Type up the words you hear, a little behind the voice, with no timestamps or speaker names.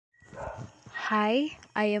Hi,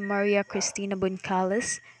 I am Maria Cristina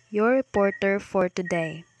Buncales, your reporter for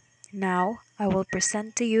today. Now, I will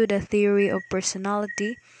present to you the theory of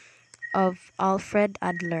personality of Alfred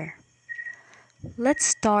Adler. Let's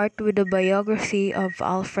start with the biography of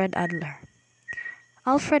Alfred Adler.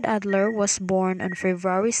 Alfred Adler was born on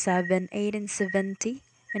February 7, 1870,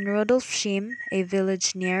 in Rudolfsheim, a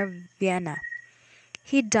village near Vienna.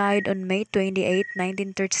 He died on May 28,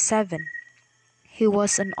 1937. He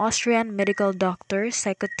was an Austrian medical doctor,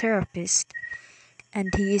 psychotherapist,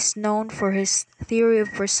 and he is known for his theory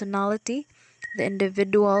of personality, the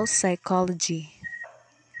individual psychology.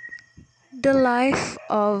 The life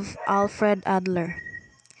of Alfred Adler.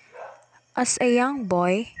 As a young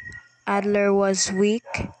boy, Adler was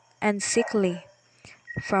weak and sickly.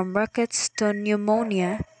 From rickets to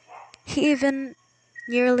pneumonia, he even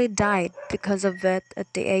nearly died because of it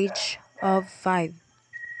at the age of 5.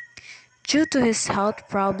 Due to his health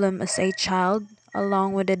problem as a child,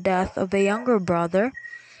 along with the death of a younger brother,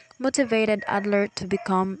 motivated Adler to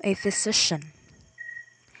become a physician.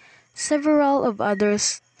 Several of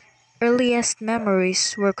Adler's earliest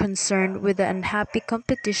memories were concerned with the unhappy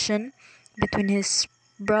competition between his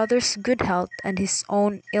brother's good health and his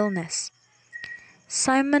own illness.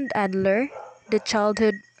 Simon Adler, the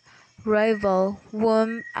childhood rival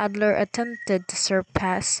whom Adler attempted to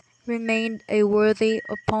surpass, remained a worthy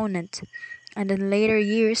opponent, and in later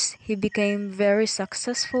years he became very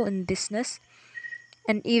successful in business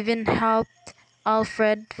and even helped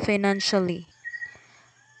Alfred financially.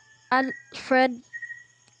 Alfred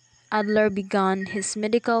Adler began his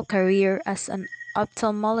medical career as an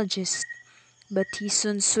ophthalmologist, but he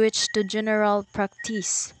soon switched to general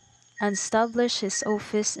practice and established his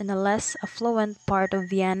office in a less affluent part of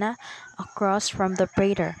Vienna across from the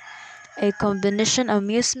Prater, a combination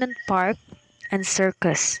amusement park and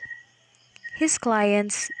circus. His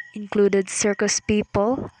clients included circus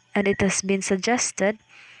people, and it has been suggested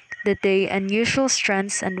that the unusual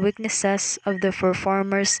strengths and weaknesses of the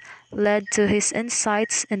performers led to his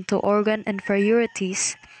insights into organ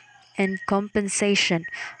inferiorities and compensation,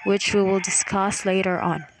 which we will discuss later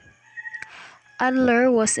on.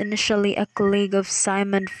 Adler was initially a colleague of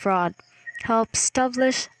Sigmund Freud, helped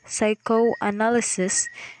establish psychoanalysis,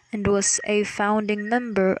 and was a founding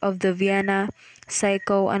member of the Vienna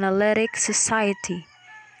Psychoanalytic Society.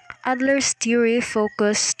 Adler's theory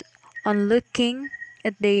focused on looking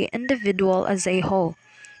at the individual as a whole,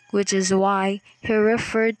 which is why he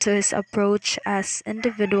referred to his approach as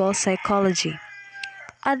individual psychology.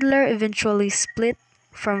 Adler eventually split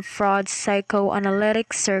from Freud's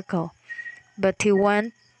psychoanalytic circle, but he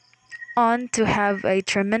went on to have a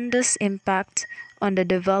tremendous impact on the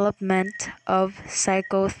development of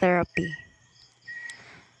psychotherapy.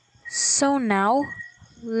 So now,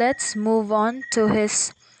 let's move on to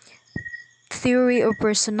his theory of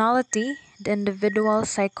personality, the individual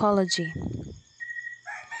psychology.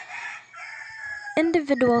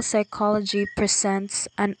 Individual psychology presents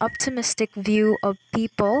an optimistic view of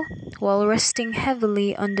people while resting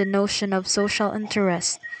heavily on the notion of social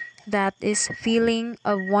interest, that is, feeling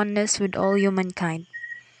of oneness with all humankind.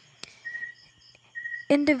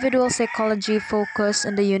 Individual psychology focused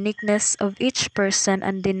on the uniqueness of each person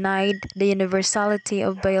and denied the universality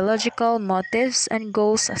of biological motives and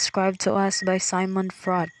goals ascribed to us by Sigmund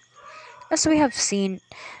Freud. As we have seen,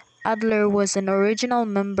 Adler was an original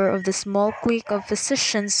member of the small clique of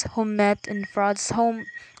physicians who met in Freud's home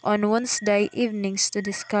on Wednesday evenings to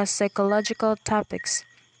discuss psychological topics.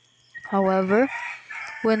 However,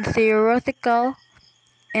 when theoretical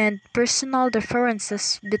and personal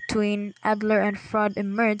differences between Adler and Freud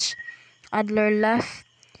emerged, Adler left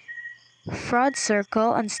Freud's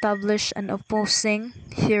circle and established an opposing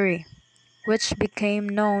theory, which became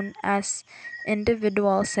known as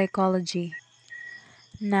individual psychology.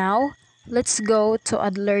 Now, let's go to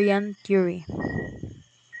Adlerian theory.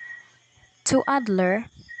 To Adler,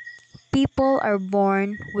 people are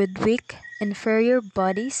born with weak, inferior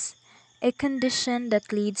bodies, a condition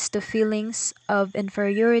that leads to feelings of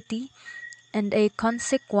inferiority and a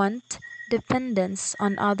consequent dependence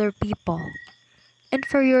on other people.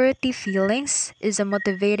 Inferiority feelings is a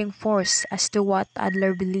motivating force as to what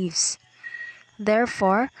Adler believes.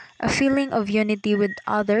 Therefore, a feeling of unity with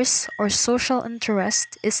others or social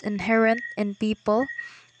interest is inherent in people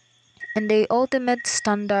and the ultimate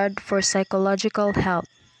standard for psychological health.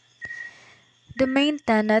 The main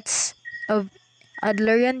tenets of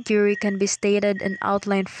Adlerian theory can be stated in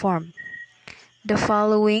outline form. The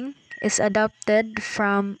following is adapted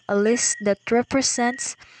from a list that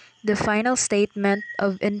represents the final statement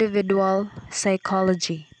of individual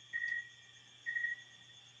psychology. 。 . 。 . . . . . . . . . . . . . . . . . . . . . . . . . . . . . . . . . . . . . . . . . . . . . . . . . . . . . .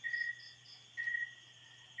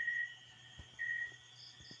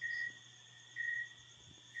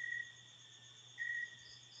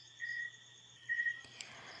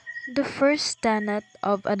 The first tenet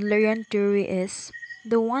of Adlerian theory is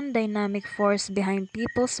the one dynamic force behind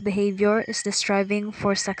people's behavior is the striving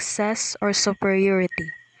for success or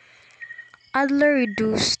superiority. Adler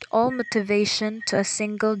reduced all motivation to a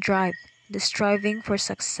single drive, the striving for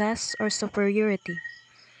success or superiority.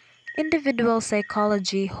 Individual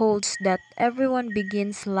psychology holds that everyone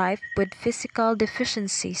begins life with physical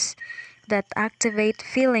deficiencies that activate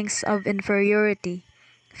feelings of inferiority,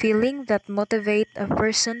 feelings that motivate a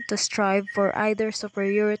person to strive for either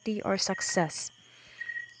superiority or success.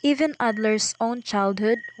 Even Adler's own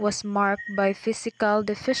childhood was marked by physical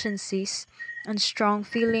deficiencies and strong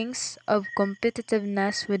feelings of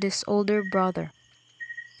competitiveness with his older brother.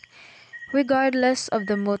 Regardless of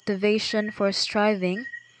the motivation for striving,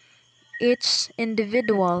 each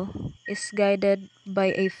individual is guided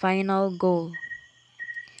by a final goal.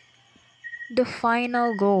 The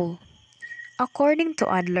final goal. According to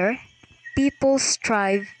Adler, people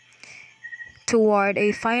strive toward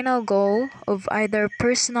a final goal of either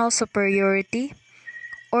personal superiority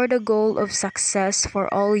or the goal of success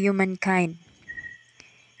for all humankind.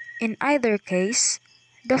 In either case,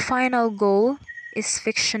 the final goal is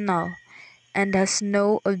fictional and has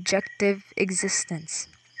no objective existence.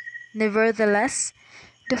 Nevertheless,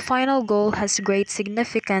 the final goal has great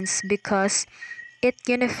significance because it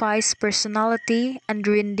unifies personality and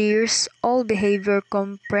renders all behavior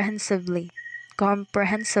comprehensible.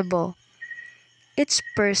 Each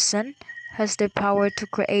person has the power to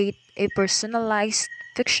create a personalized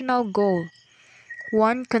fictional goal,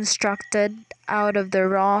 one constructed out of the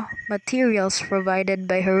raw materials provided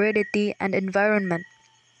by heredity and environment.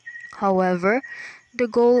 However, the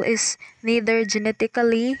goal is neither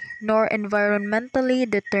genetically nor environmentally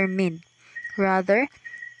determined. Rather,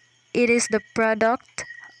 it is the product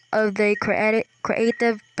of the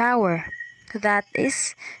creative power, that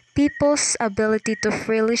is, people's ability to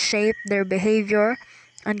freely shape their behavior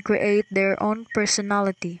and create their own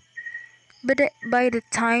personality. But by the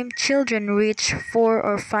time children reach 4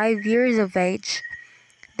 or 5 years of age,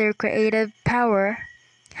 their creative power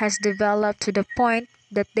has developed to the point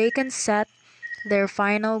that they can set their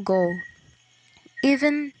final goal.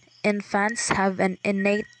 Even infants have an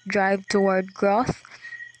innate drive toward growth,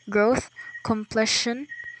 completion,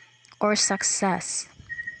 or success.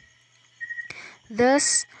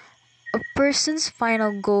 Thus, a person's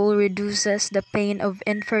final goal reduces the pain of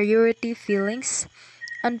inferiority feelings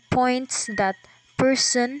and points that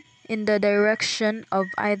person in the direction of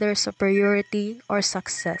either superiority or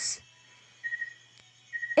success.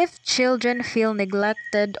 If children feel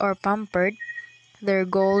neglected or pampered, their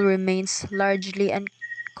goal remains largely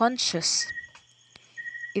unconscious.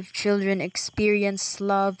 If children experience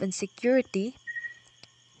love and security,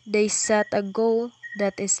 they set a goal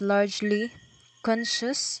that is largely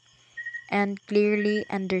conscious and clearly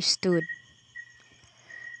understood.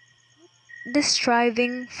 The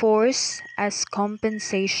striving force as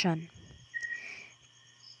compensation.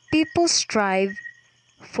 People strive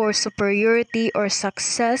for superiority or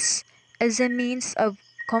success as a means of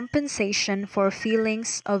compensation for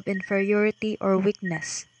feelings of inferiority or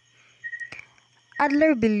weakness.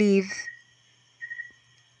 Adler believed,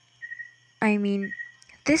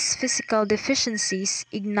 these physical deficiencies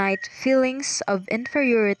ignite feelings of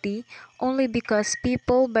inferiority only because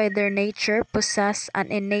people by their nature possess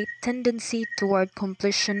an innate tendency toward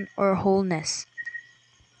completion or wholeness.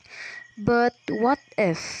 But what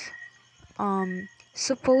if,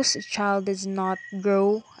 suppose a child does not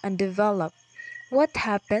grow and develop? What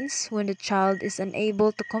happens when the child is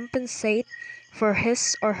unable to compensate for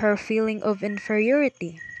his or her feeling of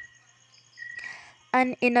inferiority?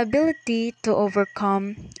 An inability to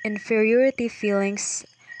overcome inferiority feelings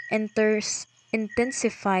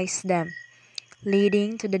intensifies them,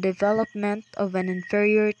 leading to the development of an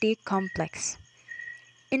inferiority complex.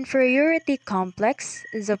 Inferiority complex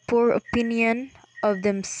is a poor opinion of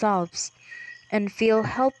themselves and feel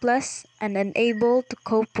helpless and unable to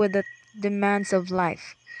cope with the demands of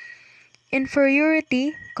life.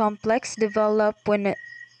 Inferiority complex develop when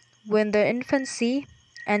the infancy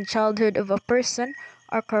and childhood of a person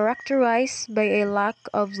are characterized by a lack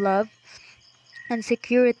of love and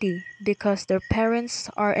security because their parents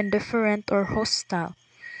are indifferent or hostile.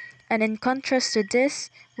 And in contrast to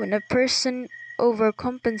this, when a person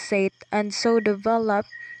overcompensate and so develop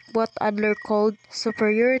what Adler called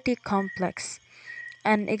superiority complex,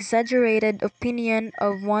 an exaggerated opinion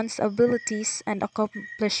of one's abilities and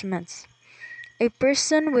accomplishments. A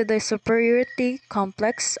person with a superiority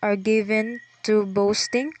complex are given to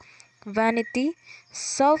boasting, vanity,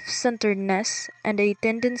 self-centeredness, and a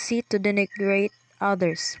tendency to denigrate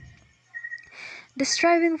others. The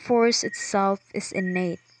striving force itself is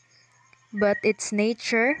innate. but its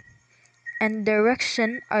nature and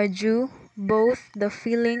direction are due both the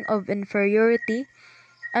feeling of inferiority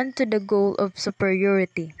and to the goal of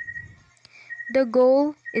superiority. The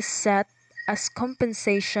goal is set as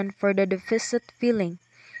compensation for the deficit feeling,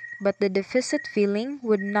 but the deficit feeling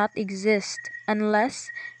would not exist unless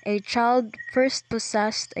a child first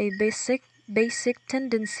possessed a basic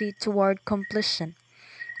tendency toward completion.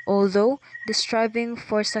 Although the striving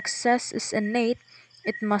for success is innate,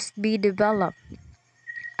 it must be developed.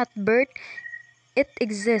 At birth, it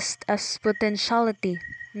exists as potentiality,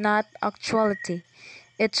 not actuality.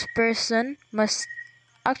 Each person must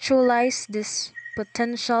actualize this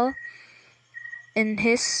potential in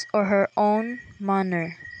his or her own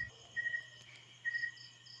manner.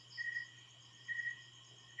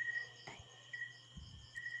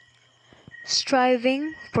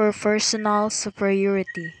 Striving for personal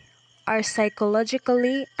superiority are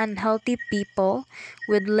psychologically unhealthy people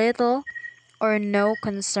with little or no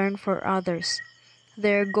concern for others.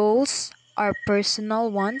 Their goals are personal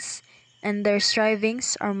ones, and their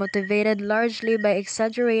strivings are motivated largely by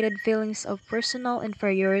exaggerated feelings of personal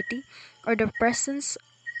inferiority or the presence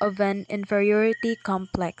of an inferiority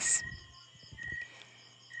complex.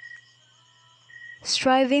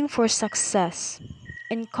 Striving for success.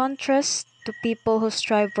 In contrast to people who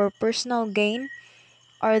strive for personal gain,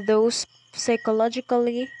 are those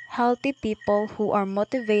psychologically healthy people who are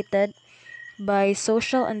motivated by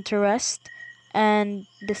social interest and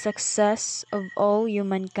the success of all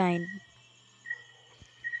humankind.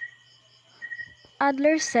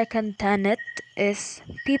 Adler's second tenet is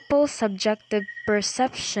people's subjective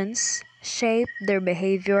perceptions shape their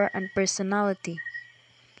behavior and personality.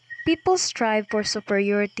 People strive for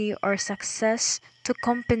superiority or success to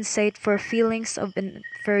compensate for feelings of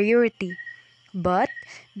inferiority, but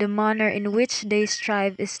the manner in which they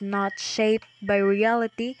strive is not shaped by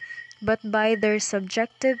reality but by their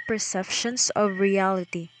subjective perceptions of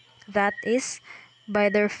reality, that is, by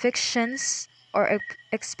their fictions or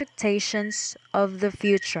expectations of the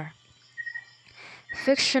future.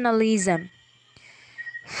 Fictionalism.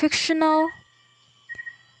 Fictional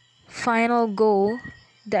final goal,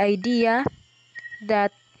 the idea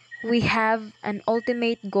that we have an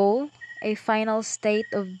ultimate goal, a final state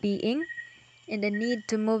of being, and the need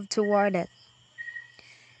to move toward it.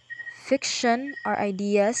 Fiction are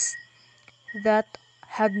ideas that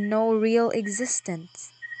have no real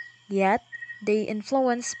existence, yet they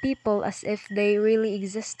influence people as if they really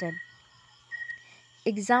existed.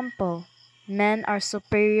 Example: men are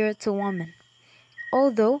superior to women.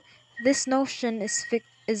 Although this notion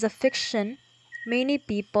is a fiction, many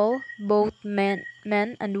people, both men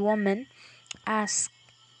and women,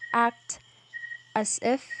 act as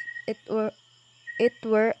if it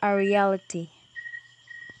were a reality.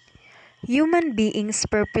 Human beings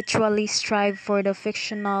perpetually strive for the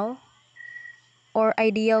fictional or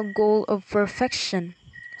ideal goal of perfection.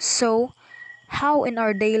 So, how in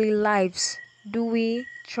our daily lives do we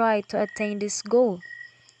try to attain this goal?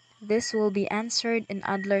 This will be answered in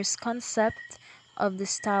Adler's concept of the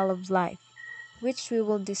style of life, which we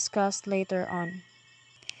will discuss later on.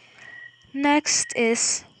 Next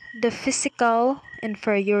is the physical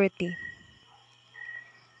inferiority.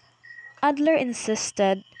 Adler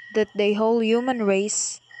insisted that the whole human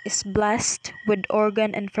race is blessed with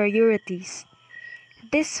organ inferiorities.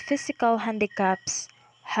 These physical handicaps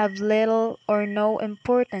have little or no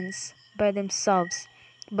importance by themselves,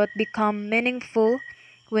 but become meaningful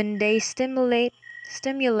when they stimulate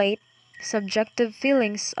subjective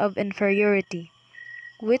feelings of inferiority,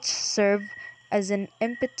 which serve as an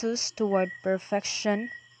impetus toward perfection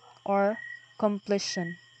or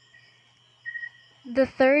completion. The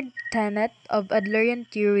third tenet of Adlerian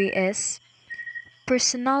theory is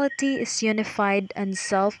personality is unified and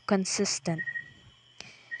self-consistent.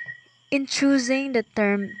 In choosing the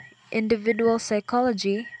term individual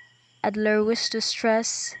psychology, Adler wished to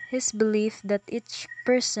stress his belief that each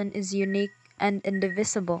person is unique and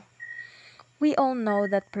indivisible. We all know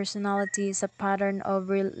that personality is a pattern of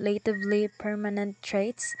relatively permanent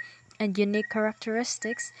traits and unique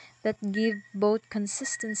characteristics that give both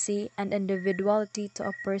consistency and individuality to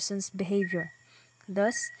a person's behavior.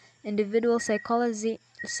 Thus, individual psychology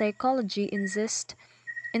insists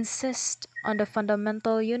on the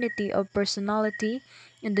fundamental unity of personality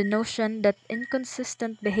and the notion that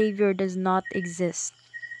inconsistent behavior does not exist.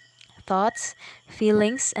 Thoughts,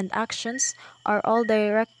 feelings, and actions are all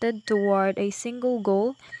directed toward a single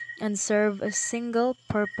goal and serve a single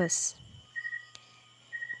purpose.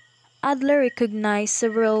 Adler recognized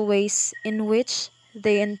several ways in which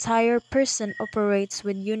the entire person operates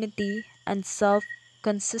with unity and self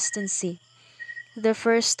consistency. The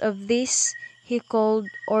first of these he called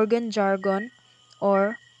organ jargon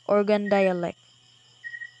or organ dialect.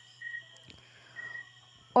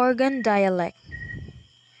 Organ dialect.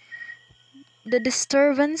 The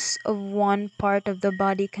disturbance of one part of the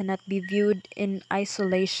body cannot be viewed in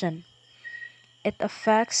isolation. It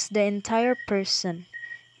affects the entire person.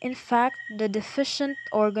 In fact, the deficient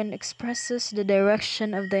organ expresses the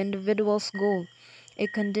direction of the individual's goal, a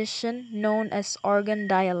condition known as organ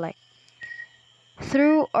dialect.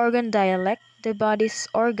 Through organ dialect, the body's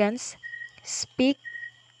organs speak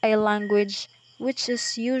a language which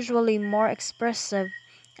is usually more expressive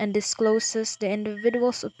and discloses the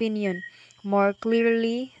individual's opinion more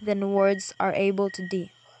clearly than words are able to do.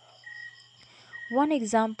 One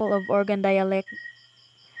example of organ dialect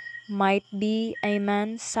might be a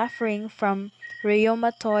man suffering from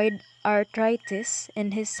rheumatoid arthritis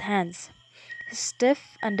in his hands. His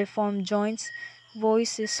stiff and deformed joints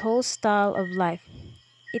voice his whole style of life.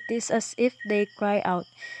 It is as if they cry out,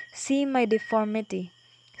 "See my deformity,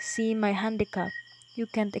 see my handicap. You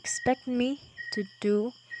can't expect me to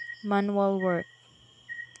do manual work."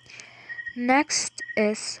 Next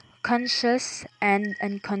is conscious and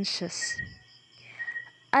unconscious.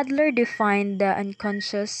 Adler defined the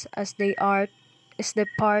unconscious as is the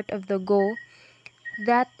part of the goal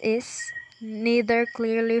that is neither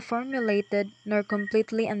clearly formulated nor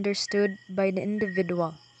completely understood by the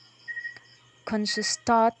individual. Conscious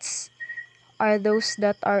thoughts are those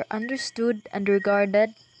that are understood and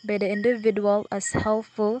regarded by the individual as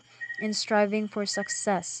helpful in striving for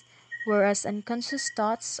success, whereas unconscious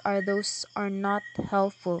thoughts are those are not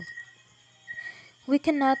helpful. We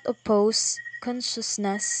cannot oppose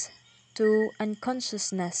consciousness to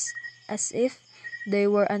unconsciousness as if they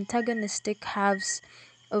were antagonistic halves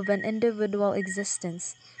of an individual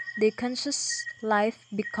existence. The conscious life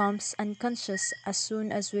becomes unconscious as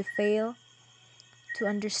soon as we fail to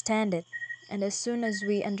understand it, and as soon as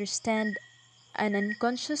we understand an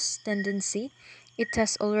unconscious tendency, it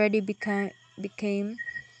has already became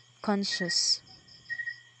conscious.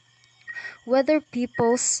 Whether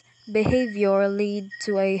people's behavior lead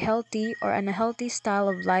to a healthy or unhealthy style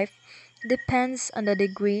of life depends on the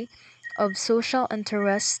degree of social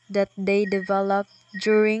interest that they develop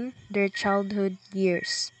during their childhood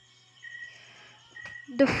years.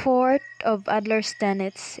 The fourth of Adler's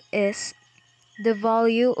tenets is the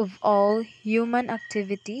value of all human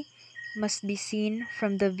activity must be seen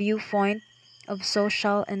from the viewpoint of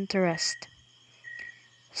social interest.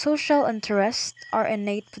 Social interests are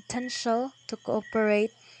innate potential to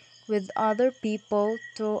cooperate with other people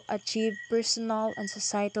to achieve personal and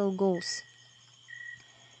societal goals.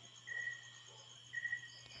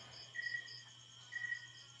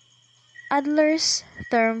 Adler's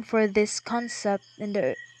term for this concept in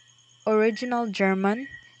the original German,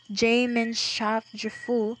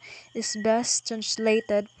 Gemeinschaftsgefühl, is best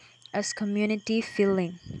translated as community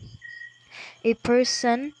feeling. A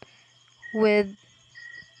person with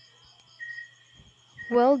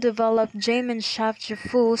well-developed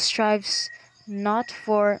Gemeinschaftsgefühl strives not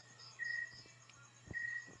for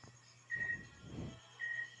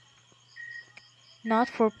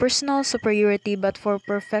personal superiority but for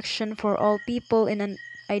perfection for all people in an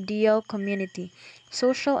ideal community.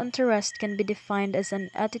 Social interest can be defined as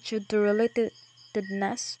an attitude to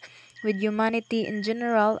relatedness with humanity in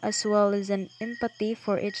general as well as an empathy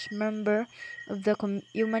for each member of the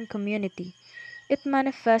human community. It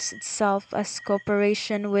manifests itself as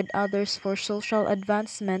cooperation with others for social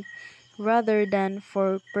advancement rather than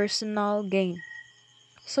for personal gain.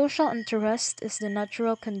 Social interest is the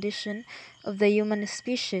natural condition of the human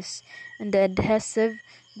species and the adhesive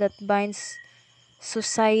that binds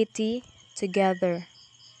society together.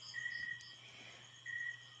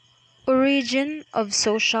 Origin of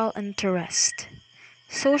social interest.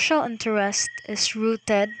 Social interest is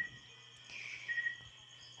rooted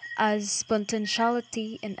as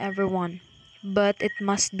potentiality in everyone, but it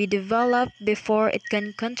must be developed before it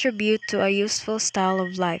can contribute to a useful style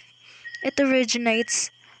of life. It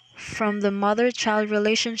originates from the mother-child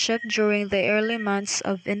relationship during the early months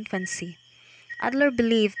of infancy. Adler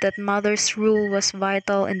believed that mother's role was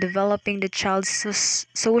vital in developing the child's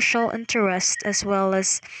social interest as well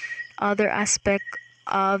as other aspects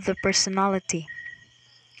of the personality.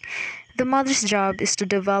 The mother's job is to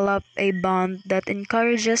develop a bond that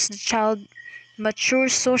encourages the child's mature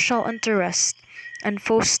social interest and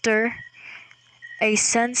foster a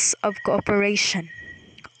sense of cooperation.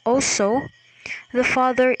 Also, the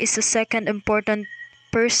father is the second important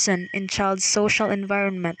person in child's social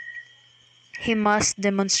environment. He must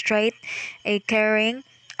demonstrate a caring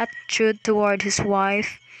attitude toward his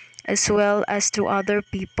wife as well as to other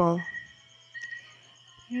people.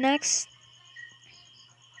 Next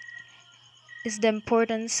is the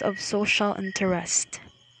importance of social interest.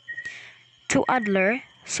 To Adler,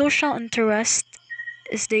 social interest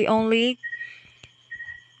is the only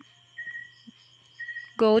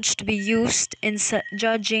gauge to be used in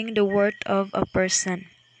judging the worth of a person.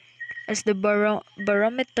 As the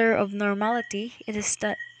barometer of normality, it is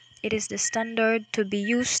the standard to be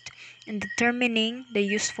used in determining the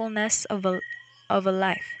usefulness of a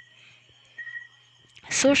life.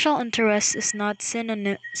 Social interest is not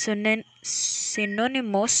synonymous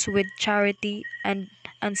with charity and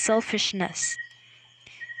unselfishness.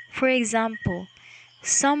 For example,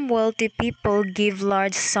 some wealthy people give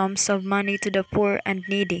large sums of money to the poor and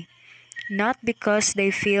needy, not because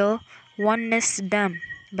they feel oneness to them,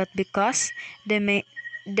 but because they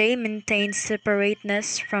maintain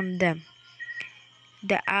separateness from them,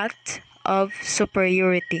 the act of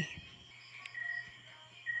superiority.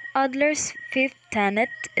 Adler's fifth tenet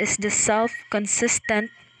is the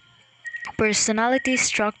self-consistent personality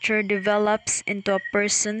structure develops into a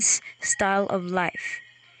person's style of life.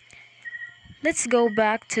 Let's go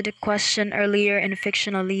back to the question earlier in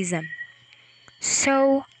fictionalism.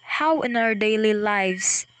 So, how in our daily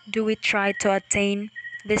lives do we try to attain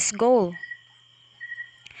this goal?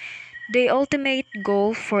 The ultimate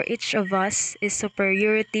goal for each of us is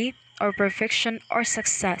superiority or perfection or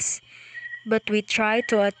success, but we try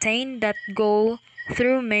to attain that goal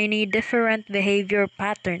through many different behavior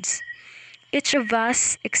patterns. Each of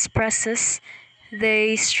us expresses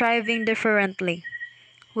the striving differently.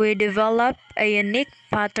 We develop a unique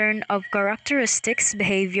pattern of characteristics,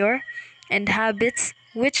 behavior, and habits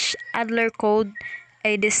which Adler called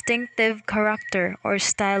a distinctive character or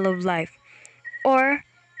style of life, or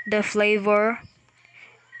the flavor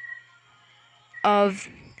of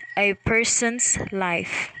a person's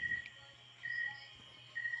life.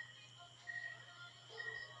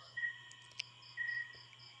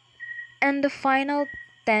 And the final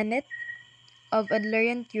tenet of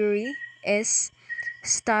Adlerian theory is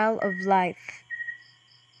style of life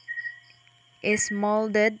is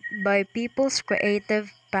molded by people's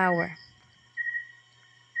creative power.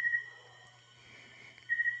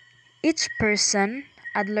 Each person,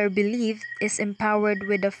 Adler believed, is empowered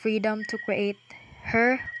with the freedom to create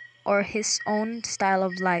her or his own style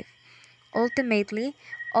of life. Ultimately,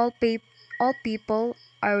 all people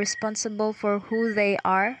are responsible for who they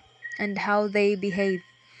are and how they behave.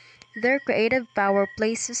 Their creative power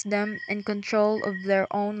places them in control of their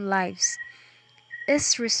own lives,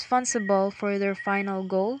 is responsible for their final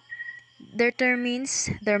goal, determines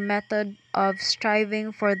their method of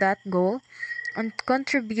striving for that goal, and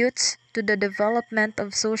contributes to the development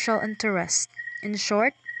of social interest. In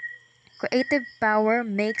short, creative power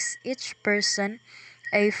makes each person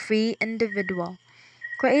a free individual.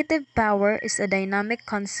 Creative power is a dynamic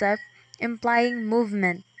concept implying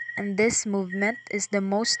movement, and this movement is the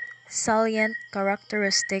most salient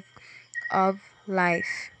characteristic of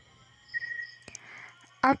life.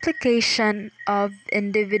 Application of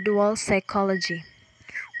individual psychology.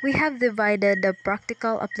 We have divided the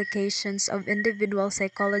practical applications of individual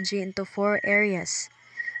psychology into four areas.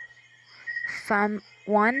 1.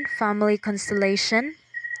 Family constellation,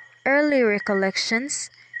 early recollections,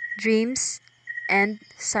 dreams, and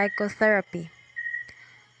psychotherapy.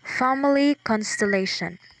 Family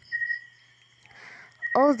constellation.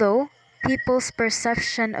 Although people's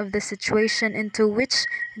perception of the situation into which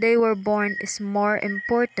they were born is more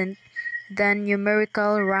important than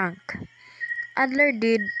numerical rank, Adler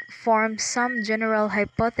did form some general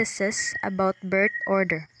hypotheses about birth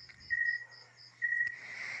order.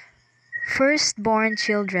 Firstborn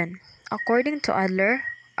children, according to Adler,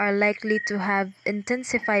 are likely to have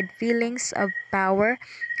intensified feelings of power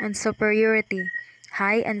and superiority,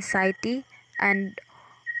 high anxiety, and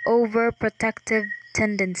overprotective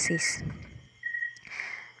tendencies.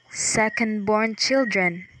 Second-born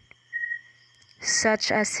children,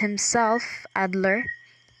 such as himself, Adler,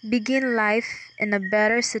 begin life in a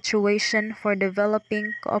better situation for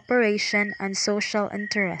developing cooperation and social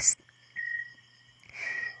interest.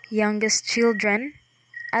 Youngest children,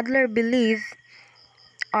 Adler believed,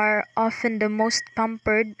 are often the most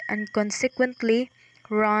pampered and consequently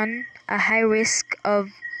run a high risk of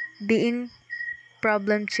being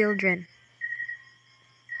problem children.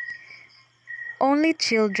 Only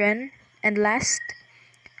children, and last,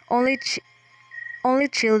 only, ch- only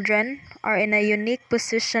children are in a unique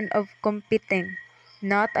position of competing,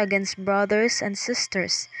 not against brothers and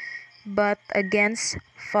sisters, but against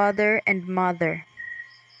father and mother.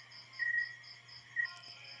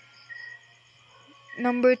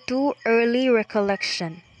 Number 2, early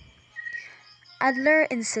recollection. Adler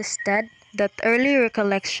insisted that early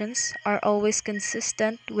recollections are always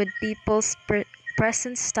consistent with people's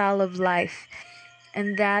present style of life,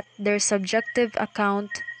 and that their subjective account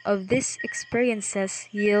of these experiences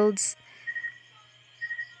yields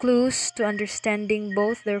clues to understanding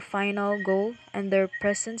both their final goal and their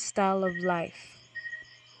present style of life.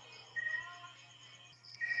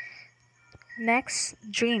 Next,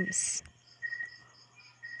 dreams.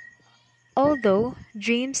 Although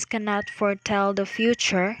dreams cannot foretell the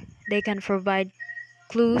future, they can provide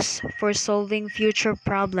clues for solving future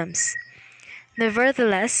problems.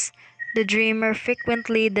 Nevertheless, the dreamer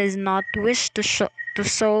frequently does not wish to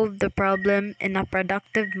solve the problem in a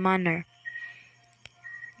productive manner.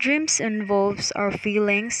 Dreams involves our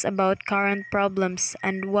feelings about current problems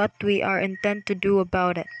and what we are intend to do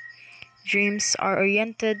about it. Dreams are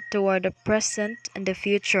oriented toward the present and the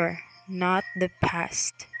future, not the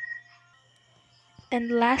past. And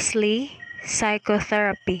lastly,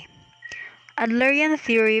 psychotherapy. Adlerian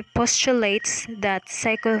theory postulates that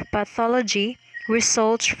psychopathology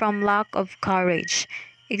results from lack of courage,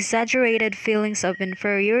 exaggerated feelings of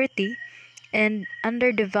inferiority, and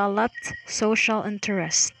underdeveloped social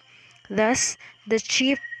interest. Thus, the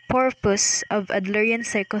chief purpose of Adlerian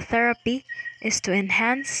psychotherapy is to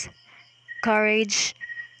enhance courage,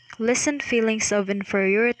 lessen feelings of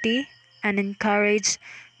inferiority, and encourage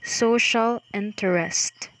social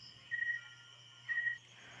interest.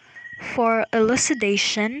 For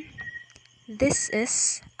elucidation, this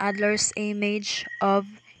is Adler's image of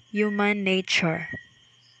human nature.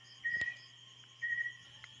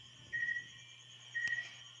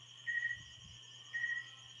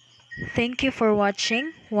 Thank you for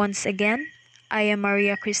watching. Once again, I am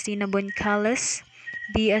Maria Cristina Buncales,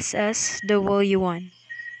 BSS W1.